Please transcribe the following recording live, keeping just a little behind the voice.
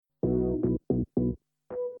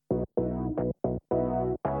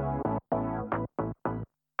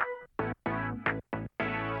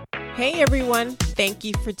Hey everyone, thank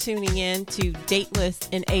you for tuning in to Dateless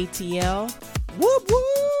in ATL. Whoop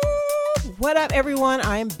whoop! What up everyone?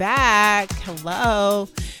 I'm back. Hello.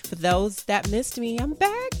 For those that missed me, I'm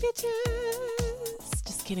back, bitches.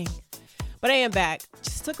 Just kidding. But I am back.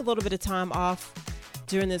 Just took a little bit of time off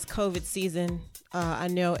during this COVID season. I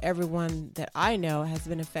know everyone that I know has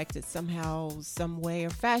been affected somehow, some way or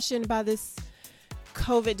fashion by this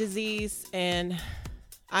COVID disease, and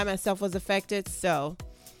I myself was affected, so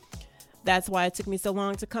that's why it took me so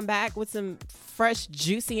long to come back with some fresh,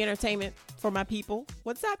 juicy entertainment for my people.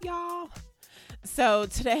 What's up, y'all? So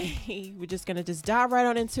today, we're just going to dive right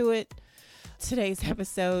on into it. Today's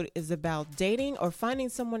episode is about dating or finding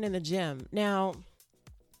someone in the gym. Now,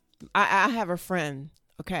 I have a friend,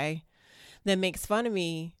 okay, that makes fun of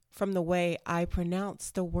me from the way I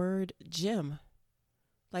pronounce the word gym.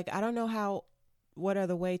 Like, I don't know what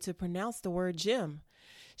other way to pronounce the word gym.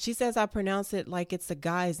 She says I pronounce it like it's a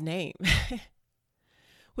guy's name,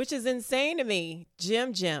 which is insane to me.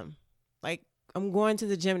 Jim. Like, I'm going to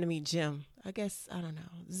the gym to meet Jim. I guess, I don't know.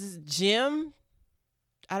 This is Jim?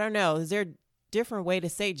 I don't know. Is there a different way to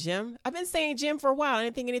say Jim? I've been saying Jim for a while. I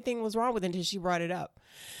didn't think anything was wrong with it until she brought it up.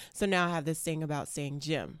 So now I have this thing about saying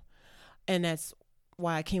Jim. And that's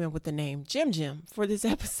why I came up with the name Jim for this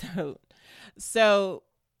episode. So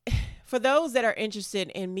for those that are interested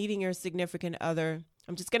in meeting your significant other,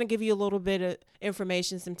 I'm just going to give you a little bit of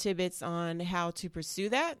information, some tidbits on how to pursue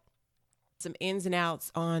that, some ins and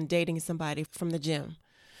outs on dating somebody from the gym.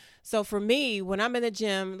 So for me, when I'm in the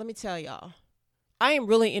gym, let me tell y'all, I am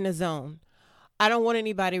really in a zone. I don't want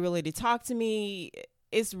anybody really to talk to me.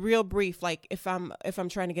 It's real brief. Like if I'm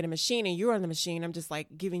trying to get a machine and you're on the machine, I'm just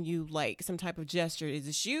like giving you like some type of gesture. Is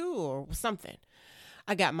this you or something?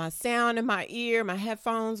 I got my sound in my ear, my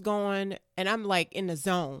headphones going, and I'm like in the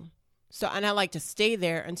zone. So, and I like to stay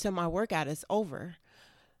there until my workout is over.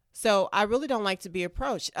 So I really don't like to be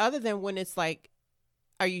approached other than when it's like,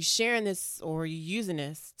 are you sharing this or are you using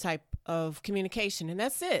this type of communication? And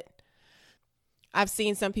that's it. I've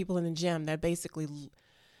seen some people in the gym that basically,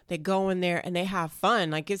 they go in there and they have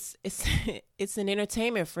fun. Like it's it's an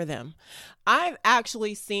entertainment for them. I've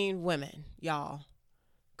actually seen women, y'all,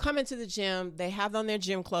 come into the gym. They have on their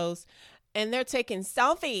gym clothes. And they're taking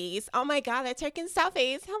selfies. Oh my God, they're taking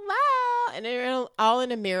selfies. Hello. And they're all in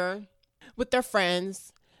the mirror with their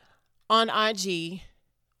friends on IG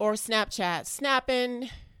or Snapchat, snapping,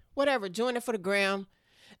 whatever, doing it for the gram.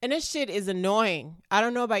 And this shit is annoying. I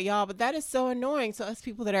don't know about y'all, but that is so annoying to us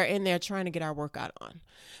people that are in there trying to get our workout on.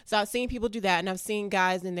 So I've seen people do that. And I've seen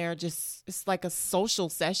guys in there just, it's like a social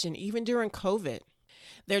session, even during COVID.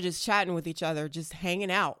 They're just chatting with each other, just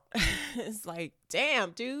hanging out. It's like,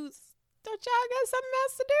 damn, dudes. Don't y'all got something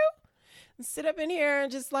else to do? And sit up in here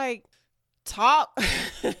and just like talk.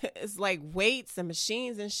 It's like weights and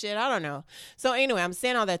machines and shit. I don't know. So anyway, I'm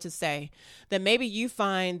saying all that to say that maybe you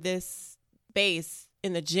find this space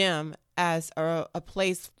in the gym as a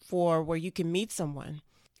place for where you can meet someone.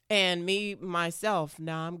 And me, myself,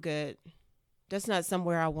 nah, I'm good. That's not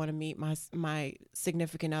somewhere I want to meet my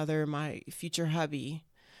significant other, my future hubby.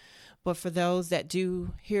 But for those that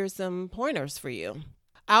do, here's some pointers for you.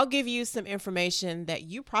 I'll give you some information that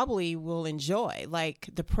you probably will enjoy, like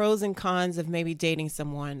the pros and cons of maybe dating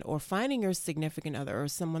someone or finding your significant other or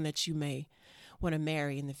someone that you may want to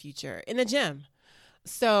marry in the future in the gym.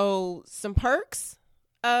 So some perks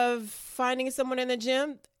of finding someone in the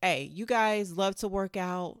gym. Hey, you guys love to work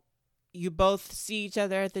out. You both see each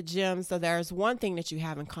other at the gym. So there's one thing that you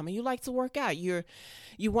have in common. You like to work out. You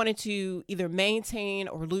wanted to either maintain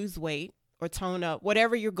or lose weight or tone up,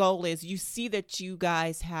 whatever your goal is. You see that you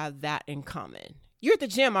guys have that in common. You're at the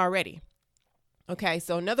gym already. Okay,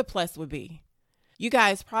 so another plus would be you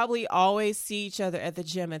guys probably always see each other at the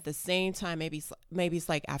gym at the same time. Maybe it's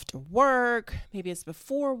like after work, maybe it's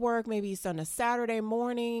before work, maybe it's on a Saturday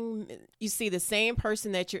morning. You see the same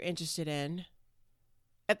person that you're interested in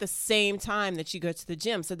at the same time that you go to the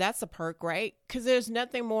gym. So that's a perk, right? Because there's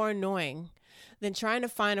nothing more annoying than trying to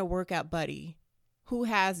find a workout buddy who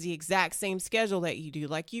has the exact same schedule that you do.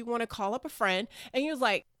 Like you want to call up a friend and you're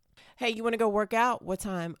like, hey, you want to go work out? What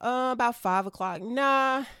time? About 5:00.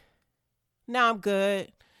 Nah, I'm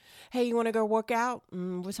good. Hey, you want to go work out?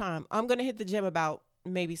 What time? I'm going to hit the gym about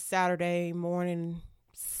maybe Saturday morning,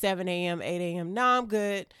 7 a.m., 8 a.m. Nah, I'm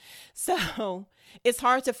good. So it's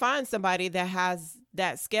hard to find somebody that has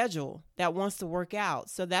that schedule that wants to work out.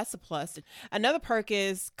 So that's a plus. Another perk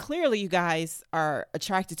is clearly you guys are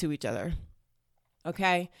attracted to each other.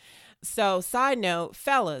 Okay. So side note,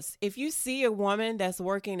 fellas, if you see a woman that's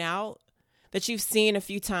working out that you've seen a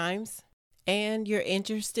few times and you're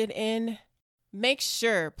interested in,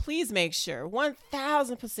 please make sure,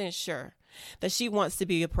 1000% sure that she wants to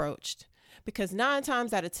be approached. Because 9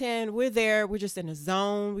 times out of 10, we're there, we're just in a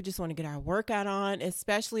zone. We just want to get our workout on,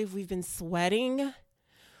 especially if we've been sweating.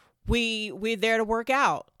 We're there to work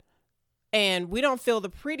out. And we don't feel the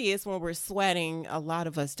prettiest when we're sweating. A lot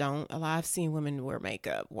of us don't. I've seen women wear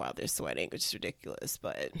makeup while they're sweating, which is ridiculous.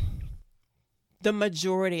 But the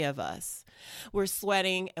majority of us, we're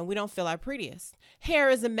sweating and we don't feel our prettiest. Hair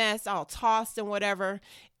is a mess, all tossed and whatever.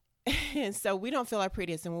 And so we don't feel our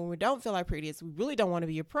prettiest. And when we don't feel our prettiest, we really don't want to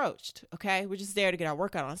be approached. Okay. We're just there to get our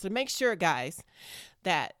workout on. So make sure, guys,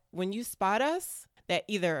 that when you spot us, that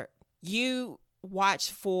either you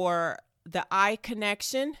watch for the eye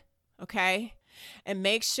connection. Okay. And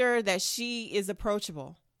make sure that she is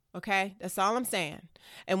approachable. Okay. That's all I'm saying.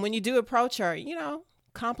 And when you do approach her,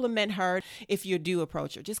 compliment her. If you do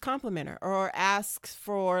approach her, just compliment her or ask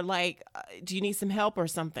for do you need some help or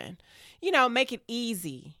something? Make it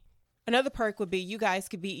easy. Another perk would be you guys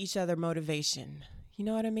could be each other motivation. You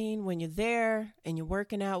know what I mean? When you're there and you're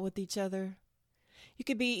working out with each other, you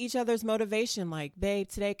could be each other's motivation. Like, babe,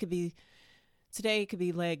 today could be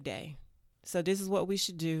leg day. So this is what we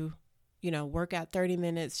should do. Work out 30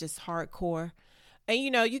 minutes, just hardcore. And,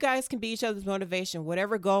 you guys can be each other's motivation,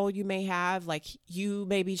 whatever goal you may have. Like, you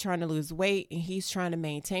may be trying to lose weight and he's trying to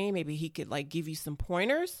maintain. Maybe he could give you some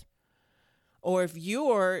pointers. Or if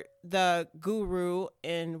you're the guru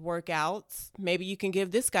in workouts, maybe you can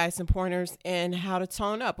give this guy some pointers in how to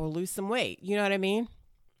tone up or lose some weight. You know what I mean?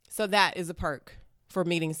 So that is a perk for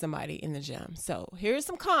meeting somebody in the gym. So here's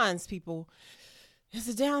some cons, people. There's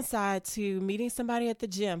a downside to meeting somebody at the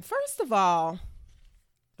gym. First of all,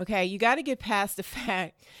 okay, you got to get past the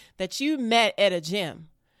fact that you met at a gym.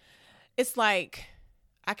 It's like,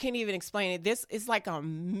 I can't even explain it. This is like a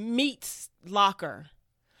meat locker.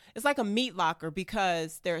 It's like a meat locker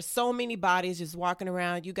because there are so many bodies just walking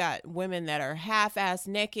around. You got women that are half-ass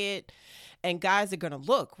naked and guys are going to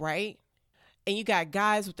look, right? And you got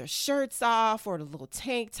guys with their shirts off or the little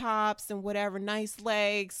tank tops and whatever, nice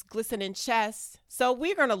legs, glistening chests. So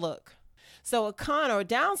we're going to look. So a con or a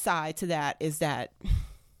downside to that is that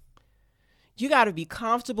you got to be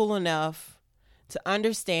comfortable enough to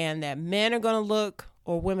understand that men are going to look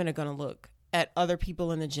or women are going to look at other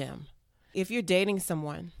people in the gym. If you're dating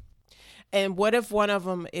someone, and what if one of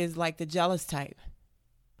them is like the jealous type?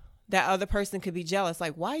 That other person could be jealous.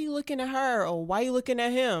 Like, why are you looking at her? Or why are you looking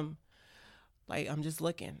at him? Like, I'm just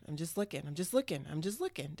looking. There's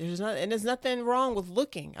nothing wrong with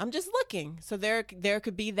looking. I'm just looking. So there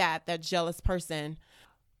could be that jealous person.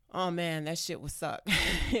 Oh man, that shit would suck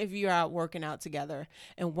if you're out working out together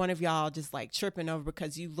and one of y'all just tripping over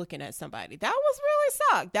because you looking at somebody. That would really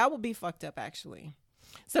suck. That would be fucked up, actually.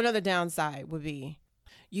 So another downside would be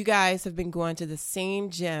you guys have been going to the same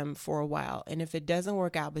gym for a while. And if it doesn't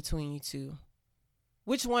work out between you two,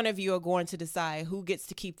 which one of you are going to decide who gets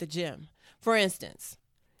to keep the gym? For instance,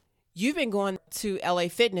 you've been going to LA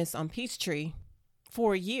Fitness on Peachtree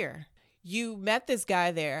for a year. You met this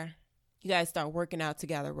guy there. You guys start working out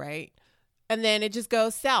together, right? And then it just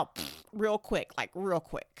goes south real quick.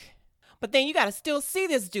 But then you got to still see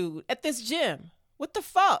this dude at this gym. What the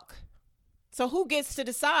fuck? So who gets to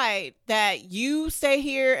decide that you stay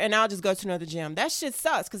here and I'll just go to another gym? That shit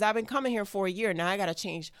sucks because I've been coming here for a year. Now I got to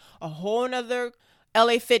change a whole nother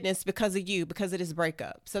LA Fitness because of you, because of this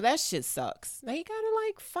breakup. So that shit sucks. Now you got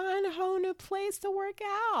to find a whole new place to work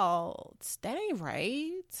out. That ain't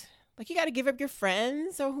right. You got to give up your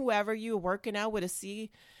friends or whoever you were working out with to see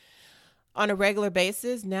on a regular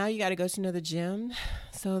basis. Now you got to go to another gym.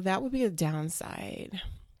 So that would be a downside.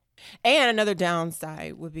 And another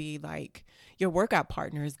downside would be your workout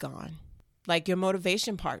partner is gone. Your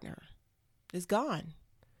motivation partner is gone.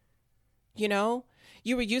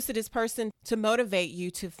 You were used to this person to motivate you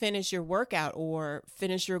to finish your workout or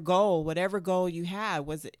finish your goal, whatever goal you had.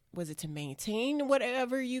 Was it to maintain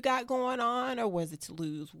whatever you got going on, or was it to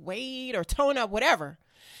lose weight or tone up, whatever?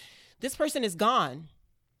 This person is gone.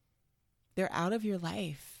 They're out of your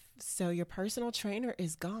life. So your personal trainer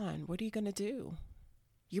is gone. What are you going to do?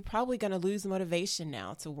 You're probably going to lose motivation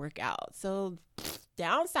now to work out. So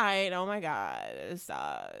downside, oh my God, it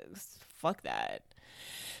sucks. Fuck that.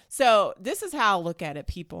 So this is how I look at it,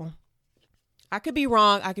 people. I could be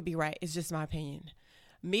wrong. I could be right. It's just my opinion.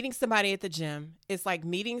 Meeting somebody at the gym, it's like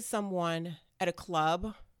meeting someone at a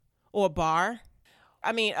club or a bar.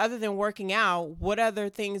 I mean, other than working out, what other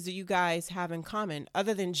things do you guys have in common?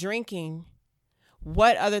 Other than drinking,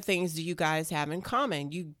 what other things do you guys have in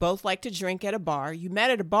common? You both like to drink at a bar. You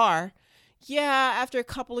met at a bar. Yeah, after a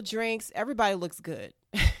couple of drinks, everybody looks good.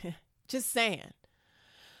 Just saying.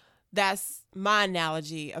 that's my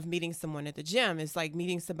analogy of meeting someone at the gym. It's like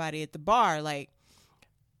meeting somebody at the bar. Like,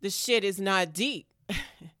 the shit is not deep.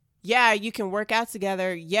 Yeah, you can work out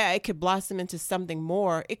together. Yeah, it could blossom into something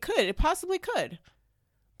more. It could. It possibly could.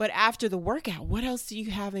 But after the workout, what else do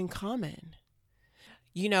you have in common?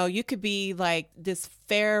 You know, you could be like this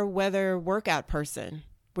fair weather workout person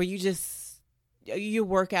where you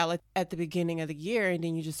work out at the beginning of the year and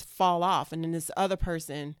then you just fall off. And then this other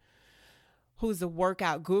person who's a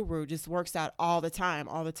workout guru just works out all the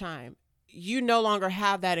time. You no longer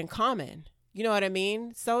have that in common. You know what I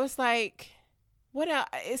mean? So it's like, what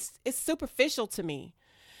else? It's superficial to me.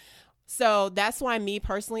 So that's why me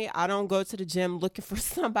personally, I don't go to the gym looking for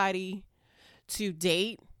somebody to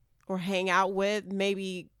date or hang out with,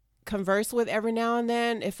 maybe converse with every now and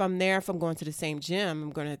then. If I'm going to the same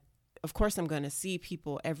gym, of course I'm going to see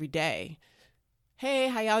people every day. Hey,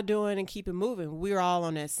 how y'all doing? And keep it moving. We're all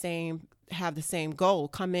on have the same goal.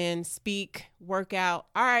 Come in, speak, work out.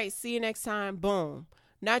 All right, see you next time. Boom.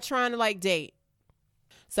 Not trying to like date.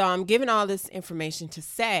 So I'm giving all this information to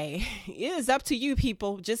say it is up to you,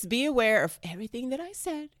 people. Just be aware of everything that I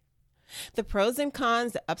said. The pros and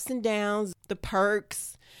cons, the ups and downs, the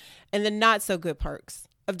perks, and the not so good perks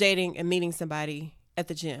of dating and meeting somebody at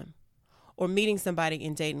the gym, or meeting somebody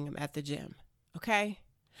and dating them at the gym. Okay?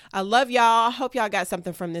 I love y'all. I hope y'all got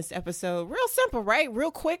something from this episode. Real simple, right? Real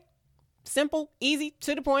quick, simple, easy,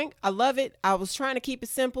 to the point. I love it. I was trying to keep it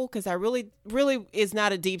simple because I really is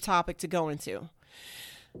not a deep topic to go into.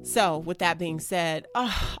 So with that being said,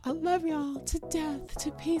 I love y'all to death,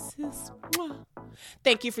 to pieces. Mwah.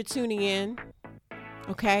 Thank you for tuning in.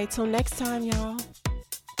 Okay, till next time, y'all.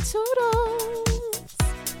 Toodles.